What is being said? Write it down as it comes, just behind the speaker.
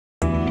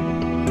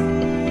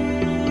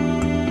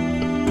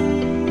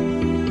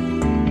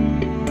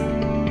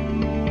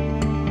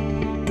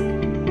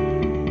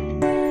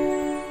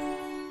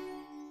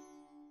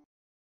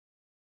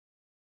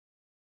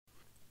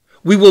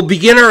We will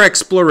begin our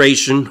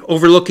exploration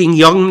overlooking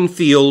Youngman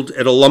Field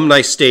at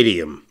Alumni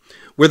Stadium,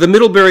 where the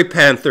Middlebury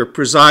Panther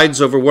presides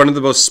over one of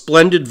the most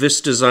splendid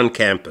vistas on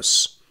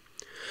campus.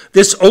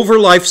 This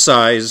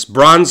over-life-size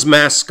bronze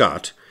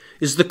mascot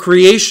is the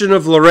creation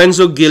of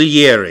Lorenzo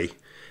Ghiglieri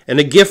and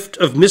a gift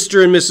of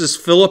Mr. and Mrs.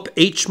 Philip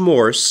H.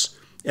 Morse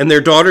and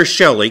their daughter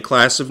Shelley,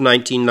 class of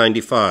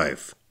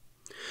 1995.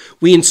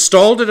 We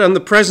installed it on the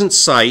present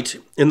site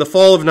in the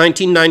fall of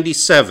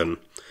 1997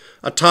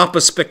 atop a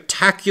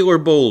spectacular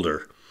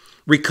boulder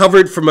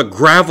recovered from a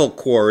gravel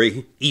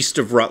quarry east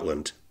of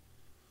Rutland.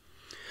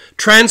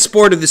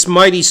 Transport of this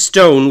mighty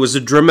stone was a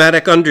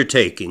dramatic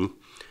undertaking,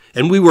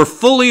 and we were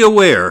fully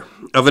aware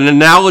of an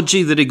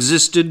analogy that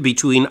existed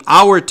between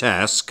our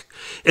task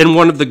and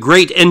one of the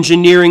great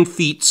engineering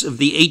feats of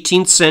the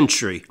 18th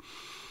century,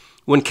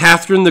 when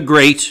Catherine the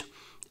Great,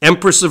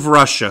 Empress of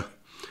Russia,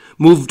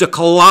 moved a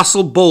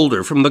colossal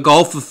boulder from the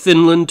Gulf of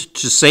Finland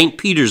to St.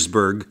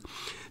 Petersburg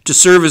to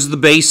serve as the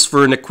base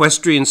for an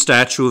equestrian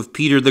statue of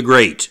Peter the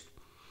Great.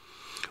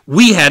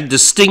 We had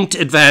distinct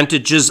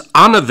advantages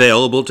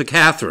unavailable to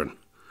Catherine: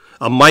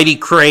 a mighty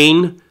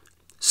crane,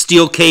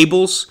 steel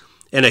cables,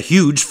 and a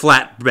huge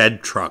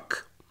flatbed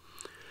truck.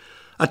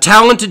 A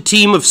talented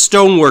team of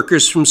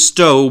stoneworkers from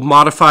Stowe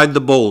modified the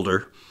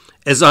boulder,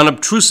 as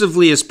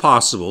unobtrusively as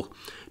possible,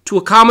 to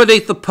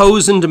accommodate the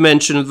pose and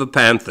dimension of the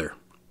Panther.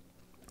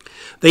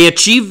 They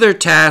achieved their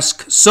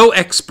task so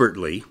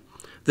expertly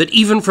that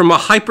even from a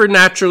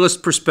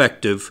hypernaturalist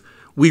perspective,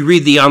 we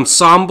read the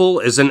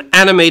ensemble as an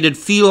animated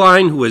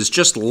feline who has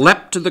just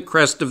leapt to the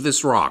crest of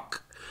this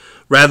rock,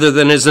 rather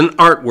than as an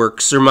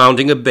artwork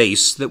surmounting a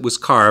base that was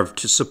carved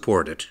to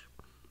support it.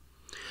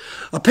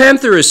 A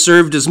panther has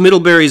served as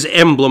Middlebury's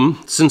emblem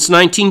since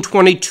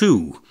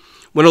 1922,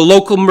 when a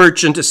local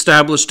merchant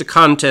established a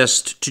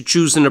contest to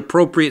choose an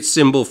appropriate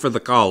symbol for the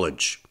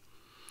college.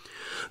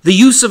 The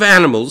use of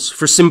animals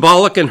for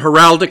symbolic and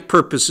heraldic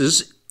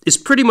purposes is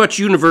pretty much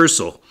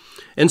universal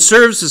and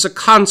serves as a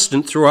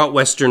constant throughout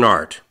Western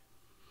art.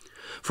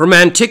 From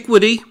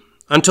antiquity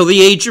until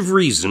the Age of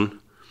Reason,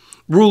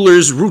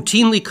 rulers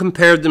routinely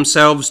compared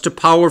themselves to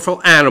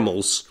powerful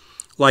animals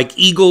like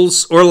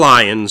eagles or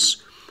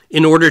lions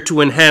in order to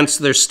enhance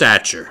their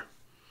stature.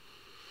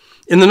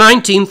 In the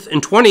 19th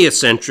and 20th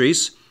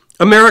centuries,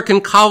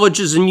 American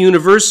colleges and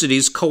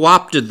universities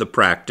co-opted the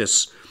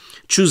practice,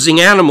 choosing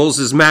animals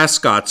as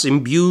mascots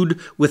imbued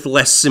with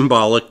less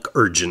symbolic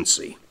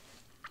urgency.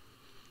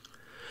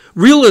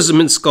 Realism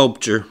in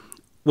sculpture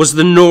was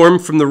the norm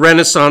from the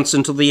Renaissance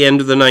until the end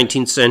of the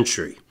 19th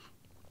century.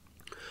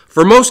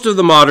 For most of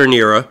the modern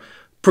era,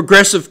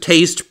 progressive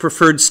taste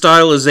preferred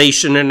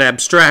stylization and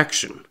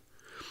abstraction.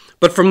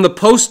 But from the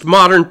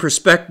postmodern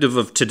perspective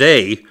of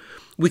today,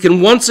 we can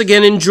once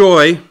again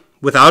enjoy,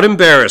 without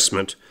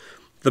embarrassment,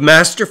 the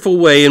masterful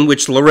way in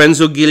which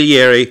Lorenzo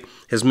Ghiglieri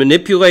has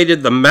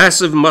manipulated the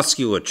massive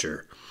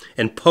musculature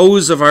and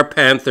pose of our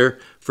panther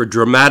for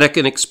dramatic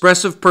and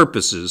expressive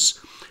purposes,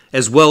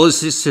 as well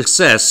as his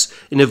success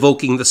in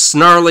evoking the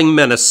snarling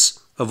menace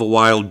of a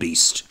wild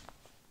beast.